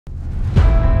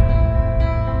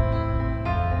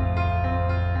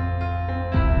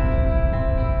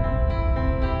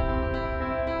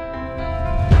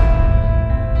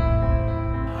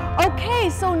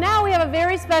so now we have a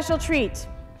very special treat.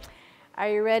 Are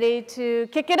you ready to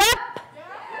kick it up?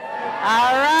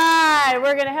 All right,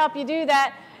 we're going to help you do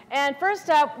that. And first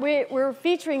up, we're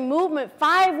featuring Movement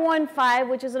 515,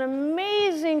 which is an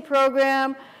amazing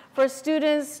program for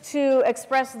students to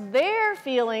express their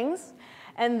feelings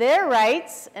and their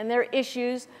rights and their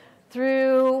issues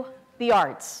through the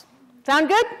arts. Sound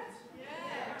good?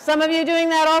 Yeah. Some of you doing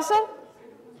that also?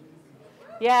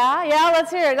 Yeah, let's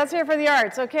hear it. Let's hear it for the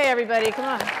arts. Okay, everybody, come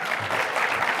on. So,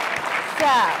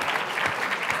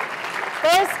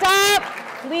 first up,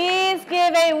 please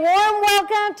give a warm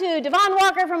welcome to Devon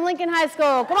Walker from Lincoln High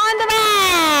School. Come on,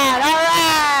 Devon! All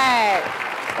right.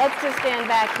 Let's just stand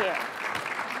back here.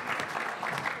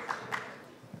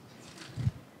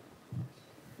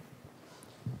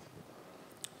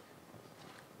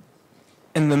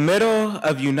 In the middle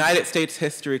of United States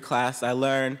history class, I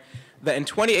learned that in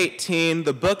 2018,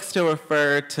 the book still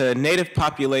referred to native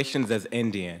populations as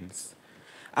Indians.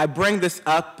 I bring this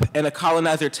up, and a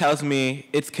colonizer tells me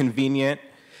it's convenient.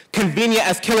 Convenient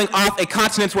as killing off a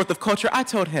continent's worth of culture. I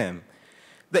told him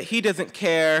that he doesn't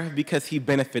care because he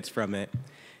benefits from it.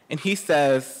 And he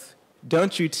says,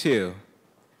 don't you too?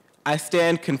 I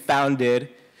stand confounded.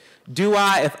 Do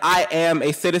I, if I am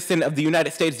a citizen of the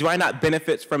United States, do I not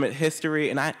benefit from its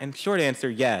history? And short answer,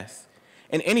 yes.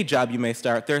 In any job you may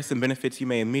start, there are some benefits you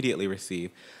may immediately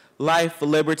receive. Life,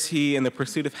 liberty, and the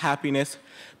pursuit of happiness.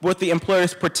 But what the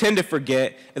employers pretend to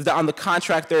forget is that on the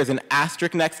contract there is an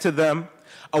asterisk next to them,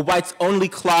 a whites-only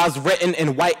clause written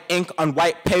in white ink on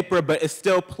white paper, but it's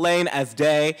still plain as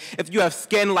day. If you have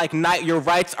skin like night, your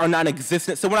rights are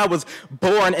non-existent. So when I was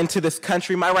born into this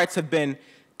country, my rights have been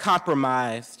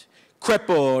compromised,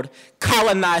 crippled,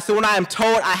 colonized. So when I am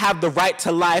told I have the right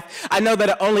to life, I know that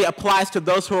it only applies to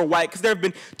those who are white, because there have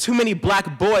been too many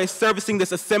black boys servicing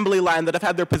this assembly line that have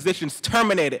had their positions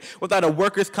terminated without a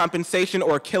workers' compensation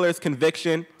or a killer's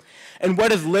conviction. And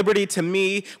what is liberty to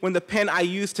me when the pen I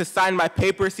use to sign my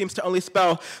paper seems to only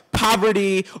spell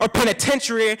poverty or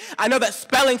penitentiary? I know that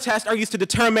spelling tests are used to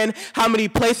determine how many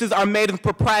places are made in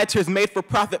proprietors made for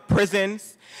profit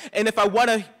prisons. And if I want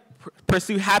to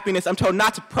pursue happiness, I'm told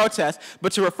not to protest,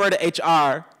 but to refer to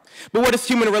HR. But what is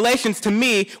human relations to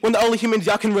me when the only humans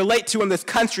y'all can relate to in this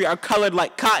country are colored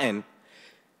like cotton?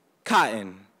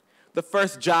 Cotton. The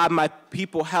first job my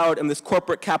people held in this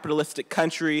corporate capitalistic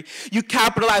country. You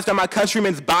capitalized on my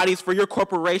countrymen's bodies for your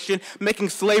corporation, making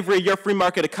slavery your free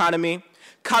market economy.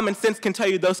 Common sense can tell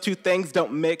you those two things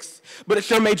don't mix, but it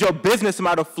sure made your business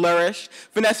model flourish,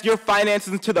 finesse your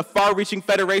finances into the far-reaching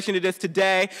federation it is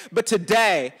today. But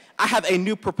today, I have a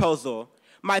new proposal.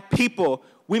 My people,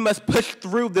 we must push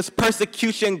through this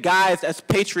persecution guised as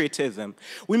patriotism.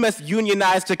 We must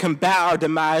unionize to combat our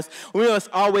demise. We must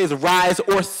always rise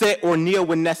or sit or kneel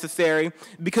when necessary,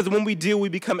 because when we do, we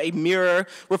become a mirror,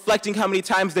 reflecting how many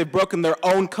times they've broken their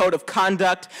own code of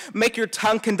conduct. Make your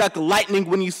tongue conduct lightning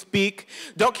when you speak.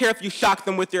 Don't care if you shock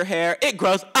them with your hair. It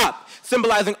grows up,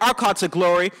 symbolizing our call to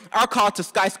glory, our call to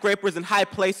skyscrapers and high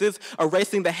places,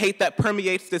 erasing the hate that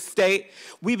permeates this state.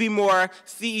 We be more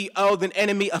CEO than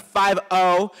enemy of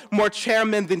 5-0. More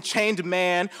chairman than chained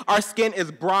man. Our skin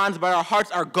is bronze, but our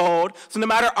hearts are gold. So no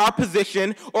matter our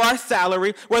position or our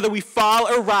salary, whether we fall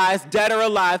or rise, dead or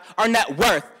alive, our net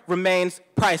worth remains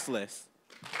priceless.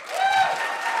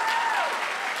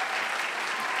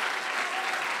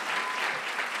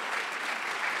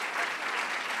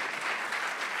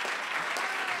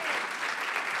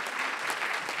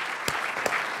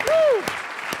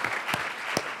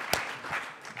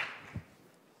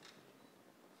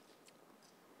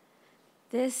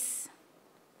 This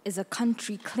is a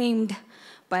country claimed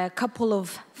by a couple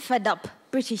of fed-up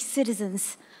British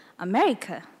citizens,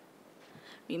 America.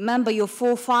 Remember your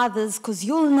forefathers, because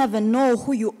you'll never know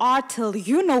who you are till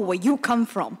you know where you come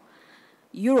from.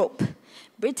 Europe,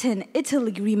 Britain,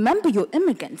 Italy, remember your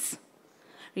immigrants.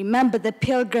 Remember the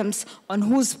pilgrims on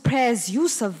whose prayers you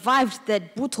survived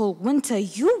that brutal winter.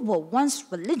 You were once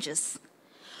religious.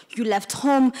 You left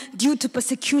home due to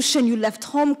persecution. You left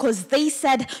home because they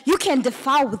said you can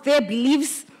defile with their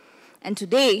beliefs. And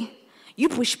today, you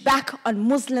push back on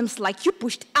Muslims like you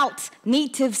pushed out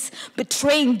natives,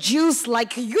 betraying Jews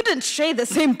like you didn't share the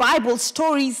same Bible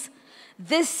stories.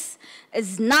 This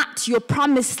is not your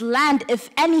promised land. If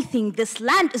anything, this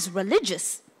land is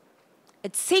religious.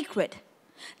 It's sacred.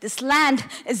 This land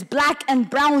is black and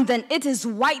brown, then it is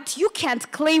white. You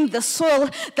can't claim the soil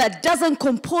that doesn't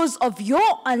compose of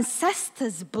your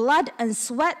ancestors' blood and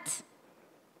sweat.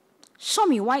 Show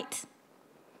me white,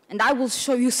 and I will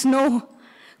show you snow,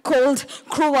 Cold,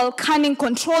 cruel, cunning,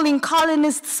 controlling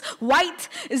colonists. White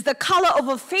is the color of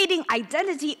a fading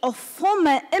identity of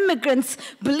former immigrants,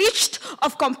 bleached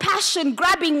of compassion,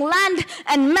 grabbing land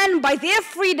and men by their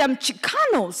freedom.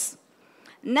 Chicanos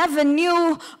never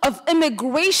knew of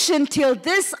immigration till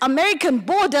this American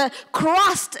border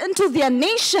crossed into their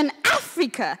nation,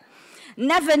 Africa.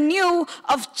 Never knew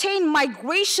of chain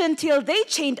migration till they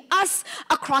chained us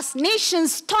across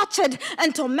nations, tortured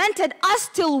and tormented us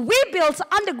till we built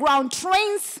underground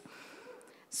trains.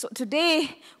 So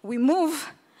today we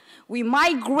move, we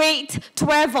migrate to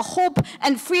wherever hope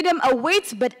and freedom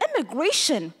awaits, but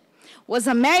immigration was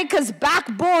America's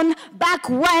backbone back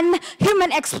when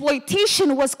human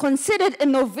exploitation was considered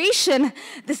innovation.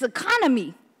 This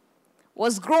economy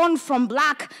was grown from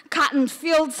black cotton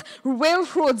fields,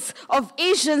 railroads of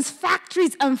Asians,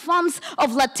 factories and farms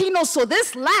of Latinos. So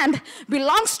this land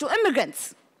belongs to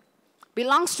immigrants,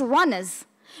 belongs to runners,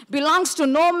 belongs to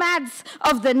nomads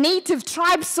of the native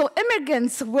tribes. So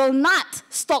immigrants will not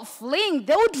stop fleeing.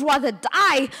 They would rather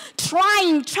die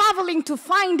trying, traveling to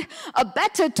find a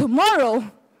better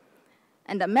tomorrow.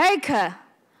 And America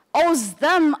owes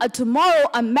them a tomorrow.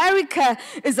 America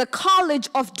is a college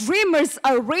of dreamers,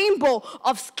 a rainbow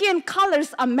of skin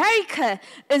colors. America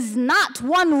is not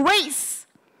one race.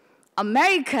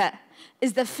 America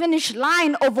is the finish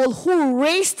line of all who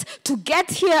raced to get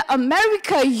here.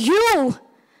 America, you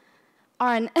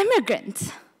are an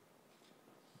immigrant.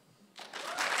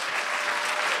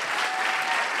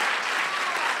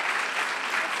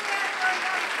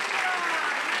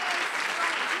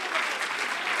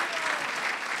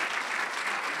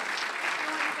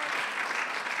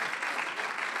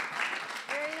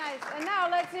 And now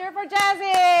let's hear it for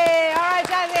Jazzy. All right,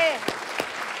 Jazzy.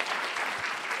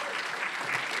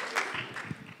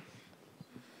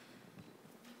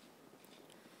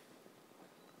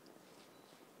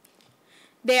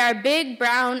 They are big,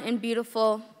 brown, and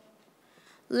beautiful,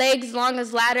 legs long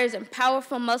as ladders and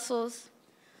powerful muscles,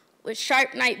 with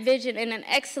sharp night vision and an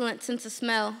excellent sense of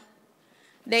smell.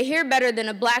 They hear better than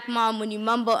a black mom when you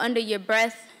mumble under your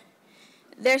breath.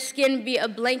 Their skin be a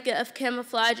blanket of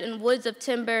camouflage in woods of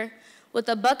timber, with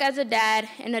a buck as a dad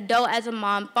and a doe as a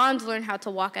mom. Fawns learn how to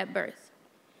walk at birth.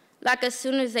 Like as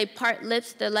soon as they part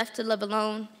lips, they're left to live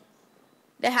alone.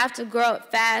 They have to grow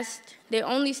up fast. They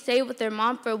only stay with their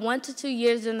mom for 1 to 2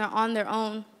 years and they're on their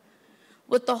own.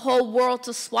 With the whole world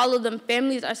to swallow them,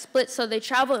 families are split, so they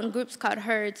travel in groups called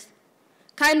herds,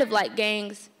 kind of like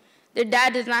gangs. Their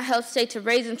dad does not help stay to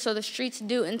raise them, so the streets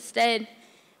do instead.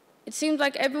 It seems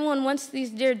like everyone wants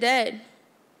these deer dead.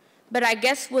 But I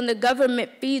guess when the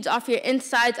government feeds off your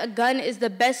insides, a gun is the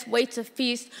best way to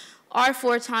feast, our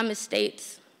 4 Thomas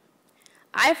states.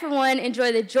 I, for one,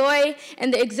 enjoy the joy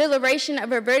and the exhilaration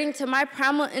of reverting to my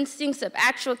primal instincts of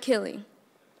actual killing.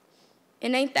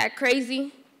 And ain't that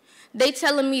crazy? They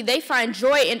telling me they find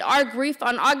joy in our grief.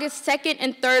 On August 2nd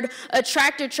and 3rd, a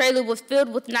tractor trailer was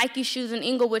filled with Nike shoes in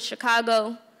Inglewood,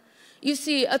 Chicago. You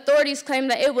see, authorities claim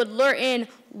that it would lure in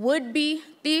would-be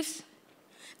thieves.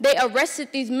 They arrested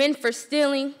these men for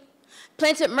stealing,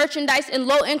 planted merchandise in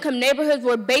low-income neighborhoods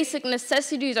where basic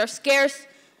necessities are scarce.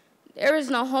 There is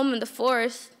no home in the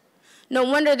forest. No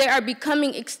wonder they are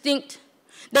becoming extinct.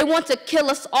 They want to kill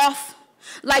us off,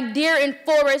 like deer in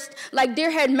forest, like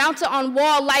deer head mounted on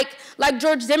wall, like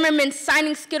George Zimmerman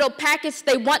signing Skittle packets.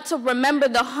 They want to remember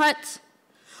the hunt,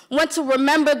 want to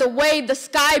remember the way the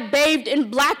sky bathed in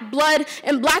black blood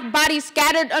and black bodies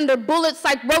scattered under bullets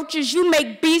like roaches. You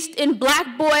make beast in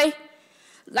black, boy,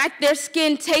 like their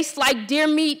skin tastes like deer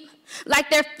meat, like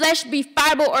their flesh be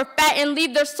fiber or fat, and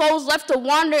leave their souls left to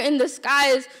wander in the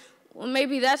skies. Well,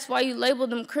 maybe that's why you label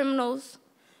them criminals.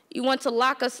 You want to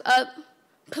lock us up,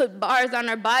 put bars on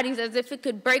our bodies as if it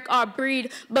could break our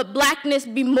breed, but blackness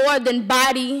be more than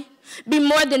body, be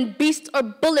more than beast or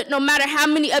bullet. No matter how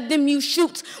many of them you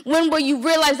shoot, when will you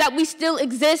realize that we still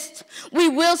exist? We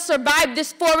will survive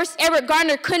this forest. Eric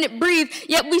Garner couldn't breathe,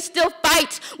 yet we still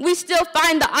fight. We still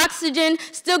find the oxygen,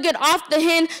 still get off the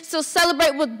hen, still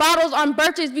celebrate with bottles on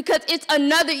birthdays because it's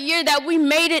another year that we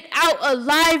made it out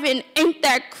alive. And ain't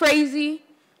that crazy?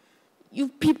 You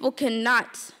people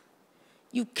cannot.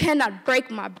 You cannot break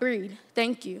my breed.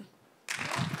 Thank you. Come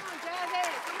on, Jazzy.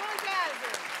 Come on, Jazzy.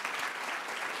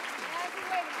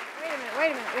 Jazzy,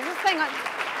 wait a minute. Is this thing on?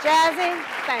 Jazzy,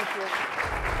 thank you.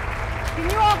 Can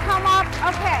you all come up?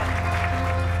 Okay.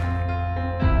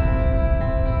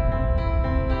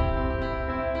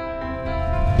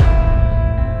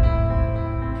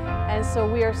 And so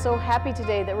we are so happy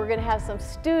today that we're going to have some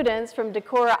students from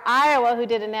Decorah, Iowa, who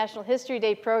did a National History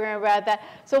Day program about that.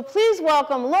 So please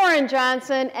welcome Lauren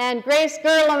Johnson and Grace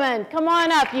Gerleman. Come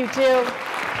on up, you two.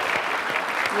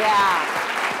 Yeah.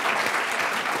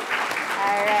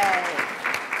 All right.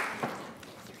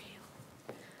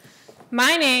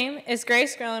 My name is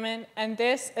Grace Grillerman, and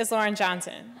this is Lauren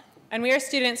Johnson, and we are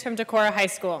students from Decorah High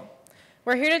School.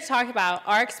 We're here to talk about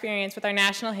our experience with our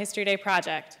National History Day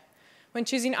project. When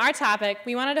choosing our topic,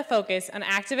 we wanted to focus on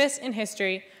activists in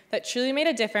history that truly made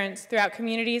a difference throughout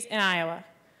communities in Iowa.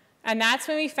 And that's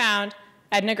when we found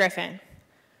Edna Griffin.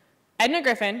 Edna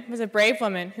Griffin was a brave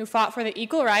woman who fought for the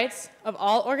equal rights of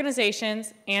all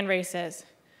organizations and races.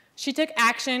 She took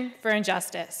action for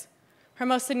injustice. Her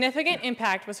most significant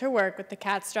impact was her work with the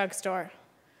Katz Drug Store.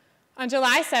 On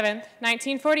July 7,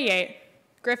 1948,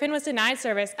 Griffin was denied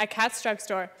service at Katz Drug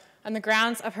Store on the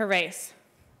grounds of her race.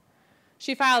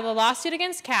 She filed a lawsuit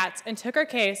against Katz and took her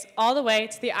case all the way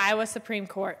to the Iowa Supreme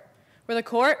Court, where the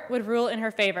court would rule in her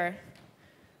favor.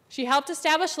 She helped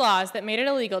establish laws that made it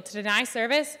illegal to deny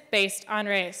service based on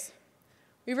race.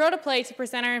 We wrote a play to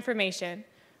present our information.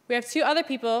 We have two other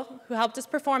people who helped us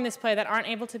perform this play that aren't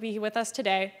able to be with us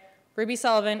today, Ruby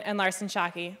Sullivan and Larson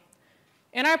Shockey.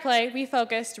 In our play, we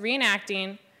focused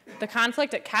reenacting the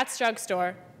conflict at Katz Drug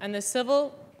Store and the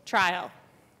civil trial.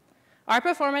 Our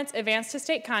performance advanced to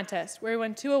state contest, where we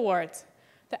won 2 awards,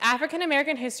 the African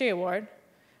American History Award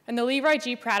and the Leroy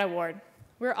G. Pratt Award.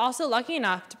 We were also lucky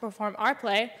enough to perform our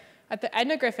play at the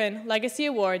Edna Griffin Legacy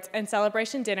Awards and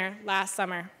Celebration Dinner last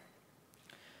summer.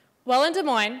 While in Des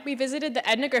Moines, we visited the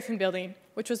Edna Griffin Building,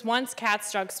 which was once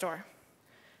Katz Drug Store.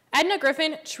 Edna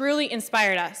Griffin truly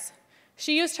inspired us.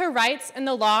 She used her rights and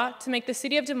the law to make the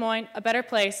city of Des Moines a better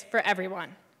place for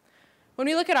everyone. When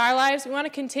we look at our lives, we want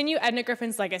to continue Edna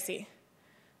Griffin's legacy.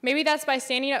 Maybe that's by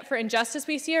standing up for injustice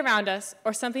we see around us,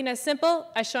 or something as simple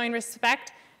as showing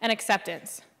respect and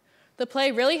acceptance. The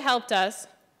play really helped us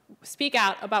speak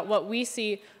out about what we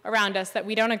see around us that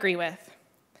we don't agree with.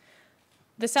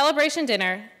 The celebration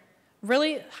dinner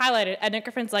really highlighted Edna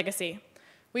Griffin's legacy.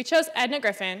 We chose Edna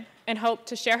Griffin in hope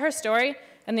to share her story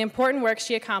and the important work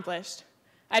she accomplished.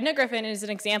 Edna Griffin is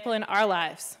an example in our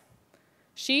lives.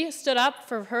 She stood up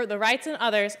for the rights of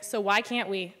others, so why can't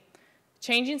we?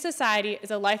 Changing society is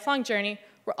a lifelong journey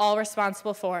we're all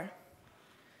responsible for.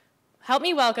 Help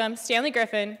me welcome Stanley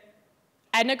Griffin,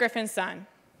 Edna Griffin's son.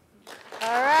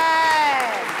 All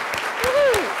right.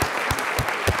 Woo-hoo.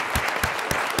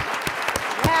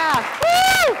 Yeah.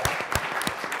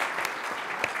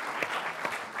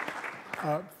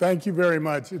 Woo! Thank you very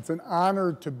much. It's an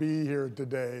honor to be here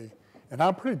today. And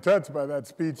I'm pretty touched by that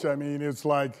speech. I mean, it's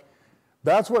like,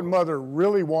 that's what Mother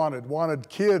really wanted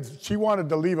kids. She wanted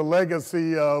to leave a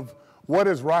legacy of what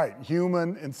is right,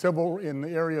 human and civil, in the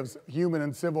area of human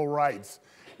and civil rights.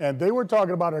 And they were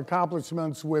talking about her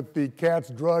accomplishments with the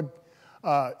Katz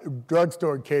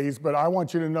drugstore case, but I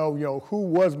want you to know, who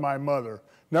was my mother?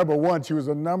 Number one, she was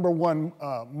the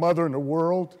 #1 mother in the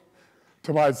world.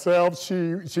 To myself,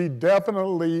 she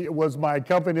definitely was my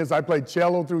accompanist. I played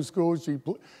cello through school.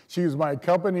 She was my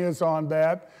accompanist on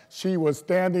that. She was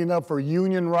standing up for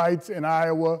union rights in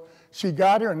Iowa. She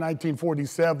got here in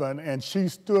 1947, and she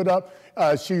stood up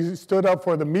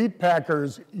for the meat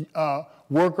packers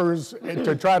workers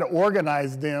to try to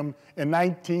organize them in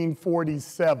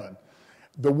 1947.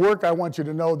 The work I want you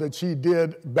to know that she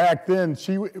did back then,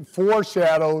 she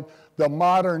foreshadowed the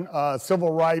modern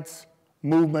civil rights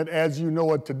movement as you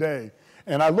know it today.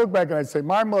 And I look back and I say,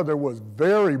 my mother was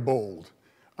very bold.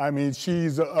 I mean,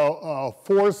 she's a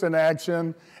force in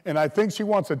action, and I think she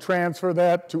wants to transfer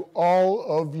that to all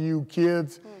of you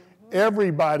kids.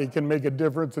 Everybody can make a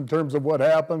difference in terms of what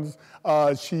happens.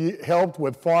 She helped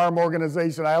with farm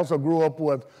organization. I also grew up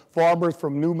with farmers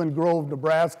from Newman Grove,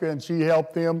 Nebraska, and she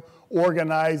helped them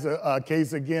organize a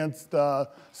case against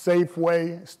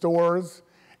Safeway stores.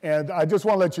 And I just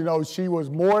want to let you know, she was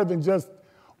more than just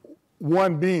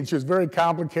one being. She was very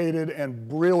complicated and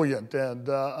brilliant, and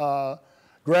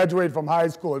graduated from high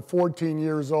school at 14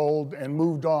 years old and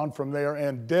moved on from there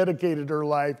and dedicated her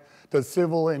life to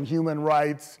civil and human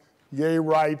rights, gay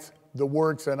rights, the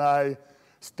works, and I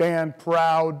stand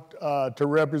proud to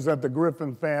represent the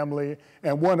Griffin family.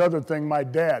 And one other thing, my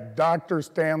dad, Dr.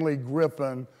 Stanley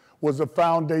Griffin, was the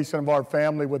foundation of our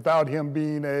family. Without him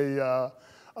being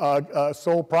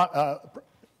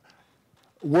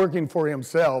working for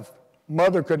himself,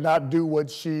 Mother could not do what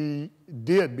she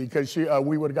did because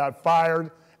we would have got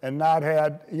fired and not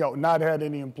had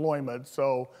any employment.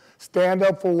 So stand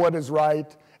up for what is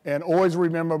right and always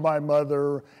remember my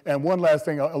mother. And one last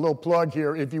thing, a little plug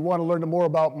here. If you want to learn more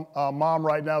about Mom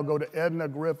right now, go to Edna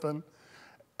Griffin,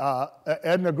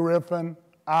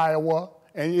 Iowa.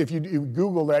 And if you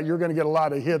Google that, you're going to get a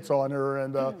lot of hits on her.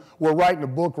 And we're writing a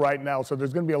book right now, so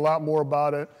there's going to be a lot more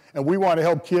about it. And we want to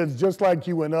help kids just like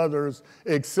you and others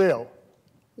excel.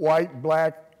 white,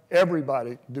 black,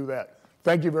 everybody do that.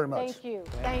 Thank you very much. Thank you.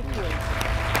 Thank you.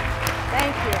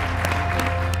 Thank you.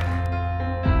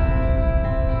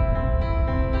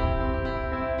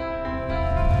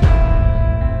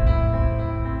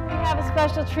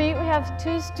 Special treat. We have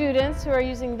two students who are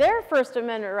using their First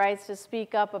Amendment rights to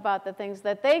speak up about the things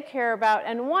that they care about,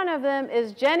 and one of them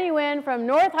is Jenny Nguyen from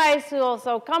North High School.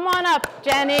 So come on up,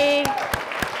 Jenny.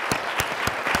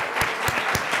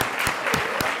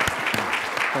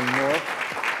 From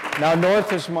North. Now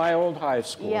North is my old high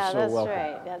school, Yeah, so that's welcome.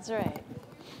 right. That's right.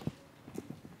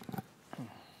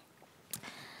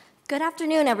 Good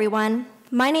afternoon, everyone.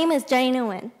 My name is Jenny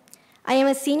Nguyen. I am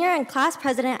a senior and class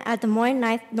president at Des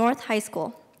Moines North High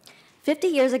School. 50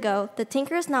 years ago, the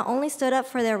Tinkers not only stood up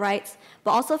for their rights, but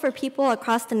also for people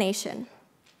across the nation.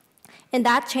 And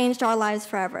that changed our lives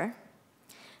forever.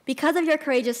 Because of your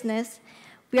courageousness,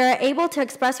 we are able to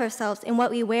express ourselves in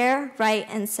what we wear, write,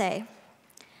 and say.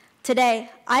 Today,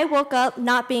 I woke up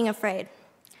not being afraid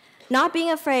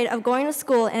of going to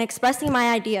school and expressing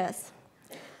my ideas.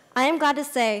 I am glad to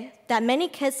say that many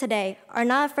kids today are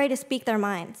not afraid to speak their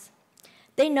minds.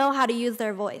 They know how to use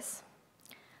their voice.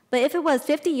 But if it was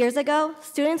 50 years ago,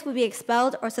 students would be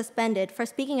expelled or suspended for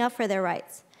speaking up for their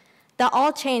rights. That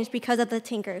all changed because of the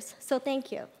Tinkers, so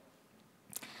thank you.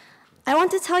 I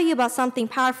want to tell you about something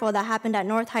powerful that happened at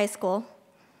North High School.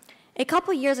 A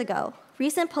couple years ago,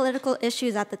 recent political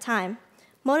issues at the time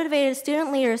motivated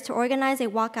student leaders to organize a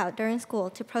walkout during school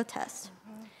to protest.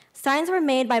 Signs were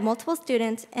made by multiple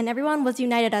students, and everyone was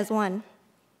united as one.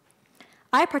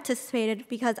 I participated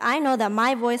because I know that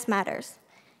my voice matters,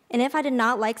 and if I did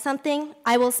not like something,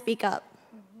 I will speak up.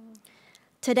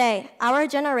 Today, our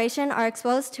generation are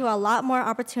exposed to a lot more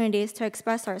opportunities to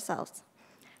express ourselves,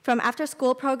 from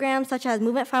after-school programs such as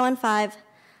Movement 515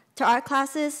 to art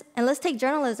classes, and let's take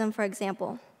journalism, for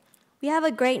example. We have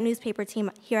a great newspaper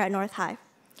team here at North High,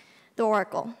 the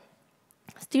Oracle.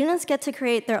 Students get to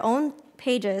create their own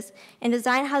pages and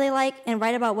design how they like and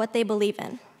write about what they believe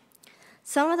in.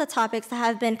 Some of the topics that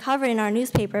have been covered in our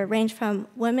newspaper range from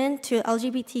women to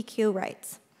LGBTQ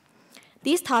rights.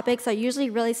 These topics are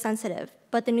usually really sensitive,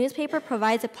 but the newspaper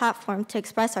provides a platform to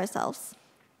express ourselves.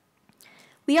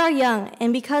 We are young,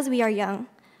 and because we are young,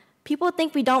 people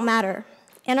think we don't matter,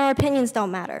 and our opinions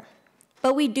don't matter,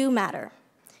 but we do matter.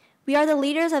 We are the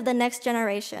leaders of the next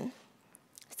generation.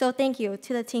 So thank you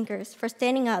to the Tinkers for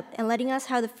standing up and letting us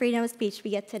have the freedom of speech we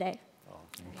get today.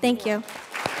 Thank you.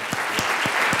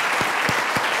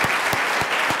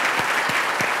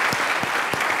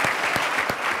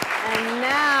 And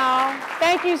now,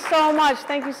 thank you so much.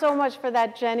 Thank you so much for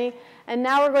that, Jenny. And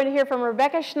now we're going to hear from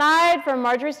Rebecca Schneid from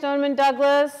Marjorie Stoneman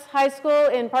Douglas High School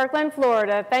in Parkland,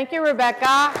 Florida. Thank you,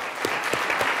 Rebecca.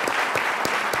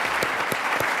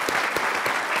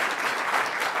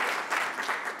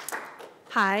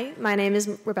 Hi, my name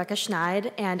is Rebecca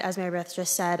Schneid, and as Mary Beth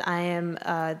just said, I am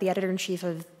the editor-in-chief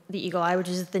of the Eagle Eye, which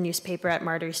is the newspaper at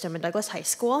Marjorie Stoneman Douglas High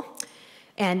School.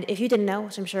 And if you didn't know,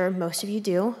 which I'm sure most of you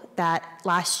do, that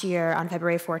last year on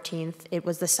February 14th, it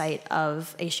was the site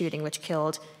of a shooting which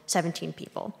killed 17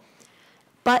 people.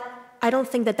 But I don't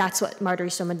think that that's what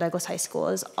Marjorie Stoneman Douglas High School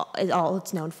is all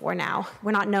it's known for now.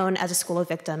 We're not known as a school of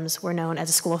victims, we're known as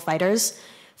a school of fighters.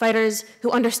 Fighters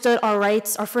who understood our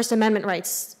rights, our First Amendment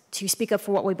rights, to speak up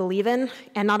for what we believe in,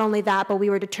 and not only that, but we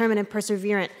were determined and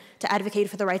perseverant to advocate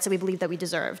for the rights that we believed that we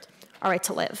deserved, our right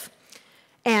to live.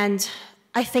 And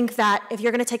I think that if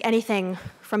you're gonna take anything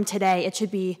from today, it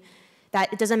should be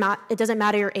that it doesn't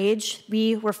matter your age.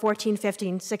 We were 14,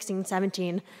 15, 16,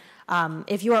 17.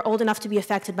 If you are old enough to be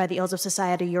affected by the ills of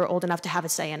society, you're old enough to have a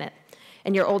say in it.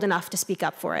 And you're old enough to speak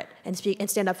up for it and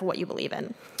stand up for what you believe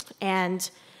in. And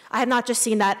I have not just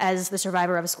seen that as the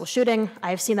survivor of a school shooting,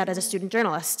 I have seen that as a student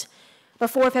journalist.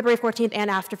 Before February 14th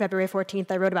and after February 14th,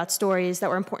 I wrote about stories that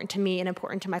were important to me and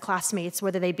important to my classmates,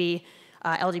 whether they be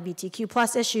LGBTQ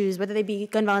plus issues, whether they be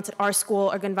gun violence at our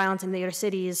school or gun violence in the other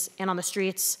cities and on the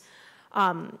streets,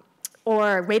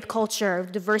 or rape culture,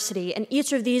 diversity, and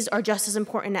each of these are just as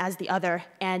important as the other.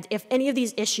 And if any of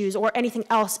these issues or anything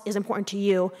else is important to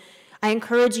you, I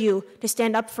encourage you to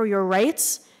stand up for your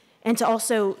rights and to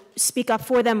also speak up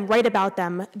for them, write about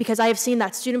them, because I have seen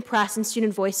that student press and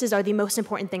student voices are the most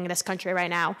important thing in this country right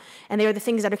now. And they are the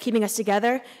things that are keeping us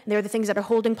together, and they are the things that are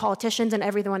holding politicians and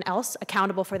everyone else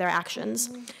accountable for their actions.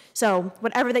 So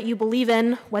whatever that you believe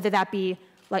in, whether that be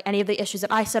like any of the issues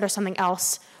that I said or something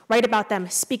else, write about them,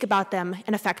 speak about them,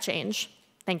 and affect change.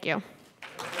 Thank you.